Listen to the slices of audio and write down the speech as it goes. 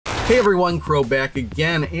Hey everyone, Crow back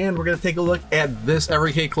again, and we're going to take a look at this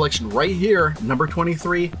Evercade collection right here, number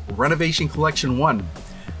 23, Renovation Collection 1.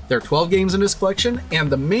 There are 12 games in this collection, and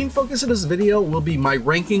the main focus of this video will be my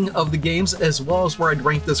ranking of the games as well as where I'd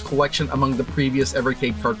rank this collection among the previous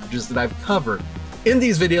Evercade cartridges that I've covered. In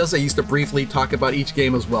these videos, I used to briefly talk about each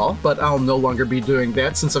game as well, but I'll no longer be doing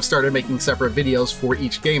that since I've started making separate videos for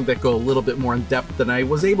each game that go a little bit more in depth than I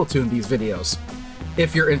was able to in these videos.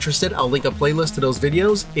 If you're interested, I'll link a playlist to those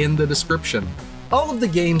videos in the description. All of the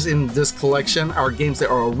games in this collection are games that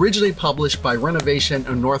are originally published by Renovation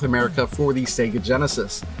in North America for the Sega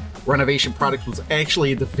Genesis. Renovation Products was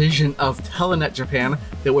actually a division of Telenet Japan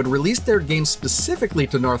that would release their games specifically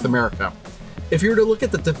to North America. If you were to look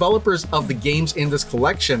at the developers of the games in this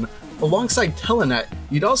collection, alongside Telenet,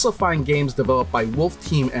 you'd also find games developed by Wolf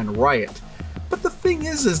Team and Riot. But the thing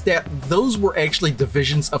is that those were actually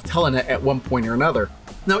divisions of Telenet at one point or another.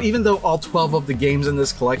 Now, even though all 12 of the games in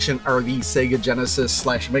this collection are the Sega Genesis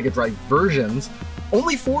 / Mega Drive versions,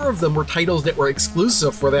 only 4 of them were titles that were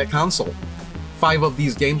exclusive for that console. 5 of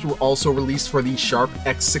these games were also released for the Sharp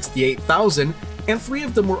X68000, and 3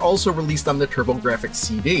 of them were also released on the TurboGrafx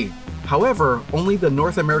CD. However, only the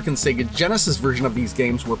North American Sega Genesis version of these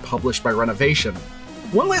games were published by Renovation.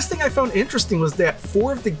 One last thing I found interesting was that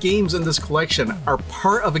 4 of the games in this collection are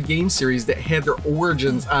part of a game series that had their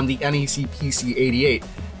origins on the NEC PC-88,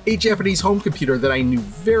 a Japanese home computer that I knew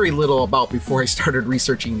very little about before I started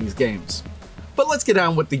researching these games. But let's get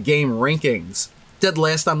on with the game rankings. Dead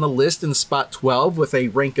last on the list in spot 12 with a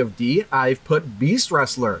rank of D, I've put Beast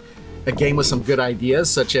Wrestler. A game with some good ideas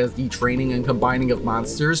such as the training and combining of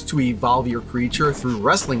monsters to evolve your creature through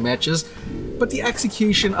wrestling matches, but the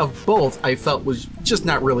execution of both I felt was just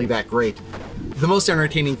not really that great. The most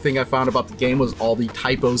entertaining thing I found about the game was all the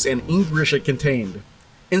typos and English it contained.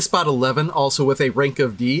 In spot 11, also with a rank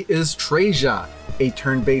of D, is Treja, a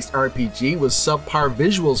turn-based RPG with subpar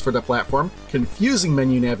visuals for the platform, confusing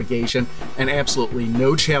menu navigation, and absolutely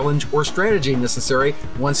no challenge or strategy necessary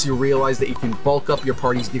once you realize that you can bulk up your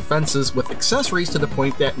party's defenses with accessories to the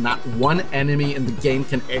point that not one enemy in the game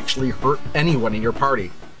can actually hurt anyone in your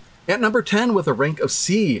party. At number 10 with a rank of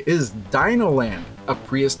C is Dino Land, a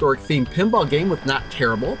prehistoric themed pinball game with not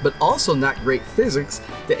terrible but also not great physics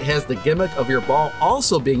that has the gimmick of your ball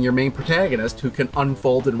also being your main protagonist who can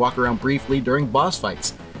unfold and walk around briefly during boss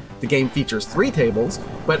fights. The game features 3 tables,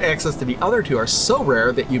 but access to the other 2 are so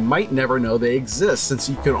rare that you might never know they exist since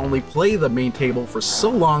you can only play the main table for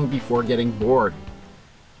so long before getting bored.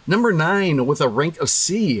 Number 9 with a rank of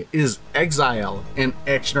C is Exile, an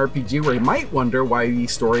action RPG where you might wonder why the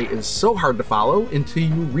story is so hard to follow until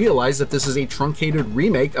you realize that this is a truncated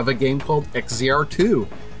remake of a game called XZR2.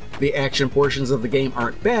 The action portions of the game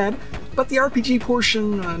aren't bad, but the RPG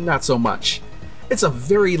portion, not so much. It's a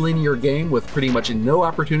very linear game with pretty much no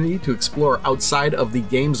opportunity to explore outside of the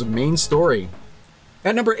game's main story.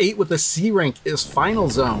 At number 8 with a C rank is Final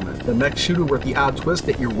Zone, the mech shooter with the odd twist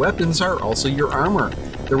that your weapons are also your armor.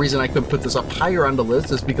 The reason I couldn't put this up higher on the list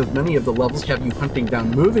is because many of the levels have you hunting down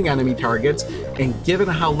moving enemy targets, and given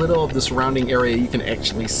how little of the surrounding area you can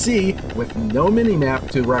actually see, with no minimap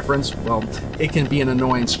to reference, well, it can be an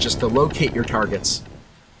annoyance just to locate your targets.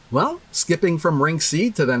 Well, skipping from rank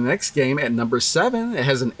C to the next game at number 7, it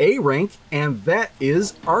has an A rank, and that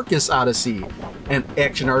is Arcus Odyssey, an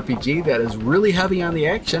action RPG that is really heavy on the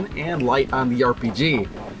action and light on the RPG.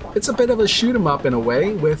 It's a bit of a shoot 'em up in a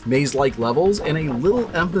way, with maze-like levels and a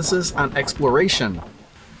little emphasis on exploration.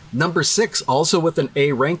 Number 6, also with an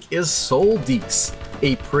A rank, is Sol-Deace,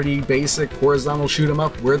 a pretty basic horizontal shoot 'em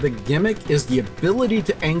up where the gimmick is the ability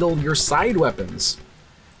to angle your side weapons.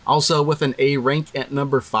 Also with an A rank at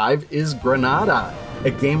number 5 is Granada, a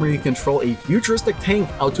game where you control a futuristic tank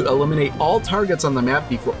out to eliminate all targets on the map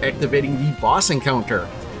before activating the boss encounter.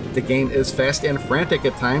 The game is fast and frantic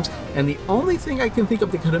at times, and the only thing I can think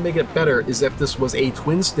of that could have made it better is if this was a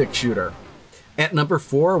twin-stick shooter. At number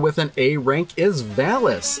 4 with an A rank is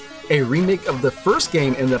Valis, a remake of the first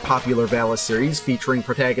game in the popular Valis series featuring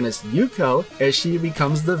protagonist Yuko as she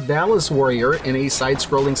becomes the Valis warrior in a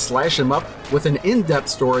side-scrolling slash-em-up with an in-depth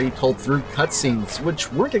story told through cutscenes,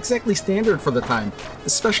 which weren't exactly standard for the time,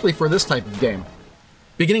 especially for this type of game.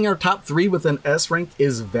 Beginning our top 3 with an S rank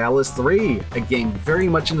is Valis 3, a game very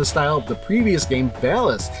much in the style of the previous game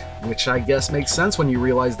Valis, which I guess makes sense when you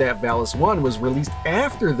realize that Valis 1 was released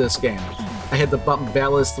after this game. I had to bump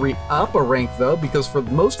Valis 3 up a rank though, because for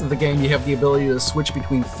most of the game you have the ability to switch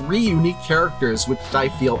between 3 unique characters, which I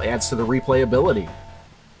feel adds to the replayability.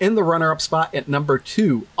 In the runner-up spot at number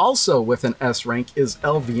 2, also with an S rank, is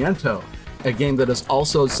El Viento, a game that is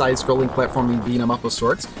also side-scrolling platforming beat-em-up of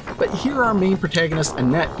sorts, But here our main protagonist,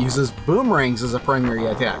 Annette, uses boomerangs as a primary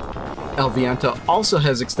attack. El Viento also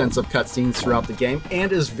has extensive cutscenes throughout the game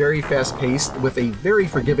and is very fast-paced with a very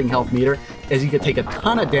forgiving health meter, as you can take a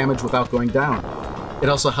ton of damage without going down. It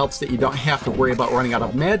also helps that you don't have to worry about running out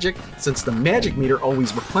of magic, since the magic meter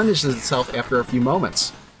always replenishes itself after a few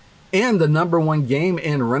moments. And the #1 game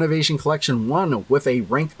in Renovation Collection 1 with a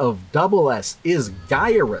rank of SS is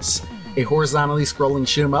Gyrus, a horizontally scrolling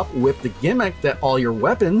shoot-'em-up with the gimmick that all your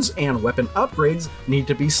weapons and weapon upgrades need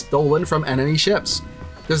to be stolen from enemy ships.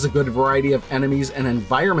 There's a good variety of enemies and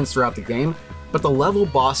environments throughout the game, but the level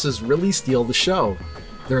bosses really steal the show.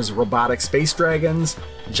 There's robotic space dragons,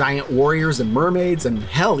 giant warriors and mermaids, and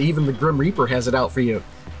hell, even the Grim Reaper has it out for you.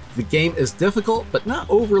 The game is difficult, but not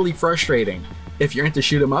overly frustrating. If you're into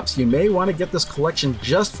shoot-'em-ups, you may want to get this collection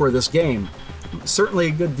just for this game. Certainly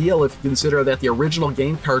a good deal if you consider that the original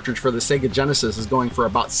game cartridge for the Sega Genesis is going for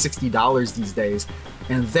about $60 these days,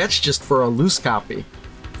 and that's just for a loose copy.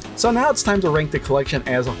 So now it's time to rank the collection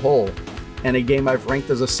as a whole, and a game I've ranked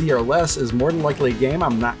as a C or less is more than likely a game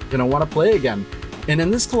I'm not going to want to play again. And in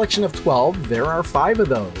this collection of 12, there are 5 of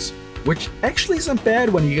those, which actually isn't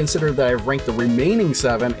bad when you consider that I've ranked the remaining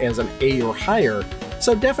 7 as an A or higher,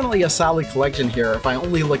 so definitely a solid collection here if I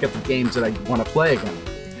only look at the games that I want to play again.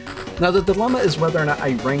 Now the dilemma is whether or not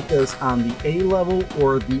I rank this on the A level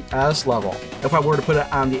or the S level. If I were to put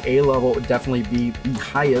it on the A level, it would definitely be the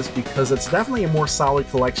highest because it's definitely a more solid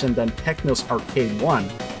collection than Technos Arcade 1.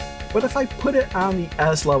 But if I put it on the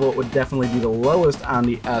S level, it would definitely be the lowest on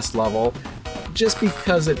the S level, just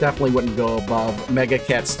because it definitely wouldn't go above Mega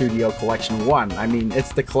Cat Studio Collection 1. I mean,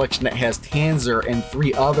 it's the collection that has Tanzer and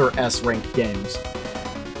 3 other S-ranked games.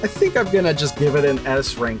 I think I'm gonna just give it an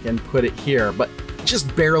S rank and put it here, but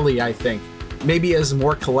just barely, I think. Maybe as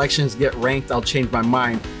more collections get ranked, I'll change my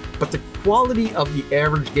mind, but the quality of the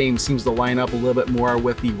average game seems to line up a little bit more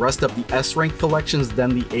with the rest of the S-ranked collections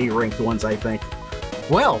than the A-ranked ones, I think.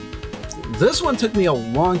 Well, this one took me a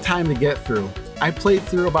long time to get through. I played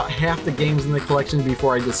through about half the games in the collection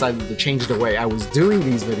before I decided to change the way I was doing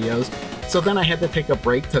these videos, so then I had to take a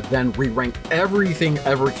break to then re-rank everything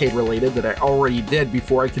Evercade related that I already did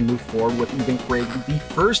before I could move forward with even creating the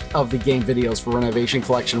first of the game videos for Renovation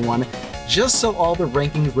Collection 1, just so all the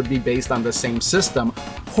rankings would be based on the same system,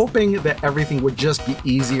 hoping that everything would just be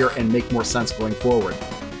easier and make more sense going forward.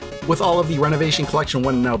 With all of the Renovation Collection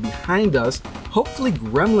 1 now behind us, hopefully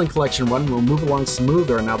Gremlin Collection 1 will move along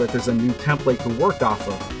smoother now that there's a new template to work off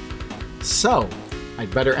of. So,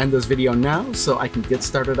 I'd better end this video now so I can get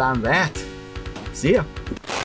started on that. See ya!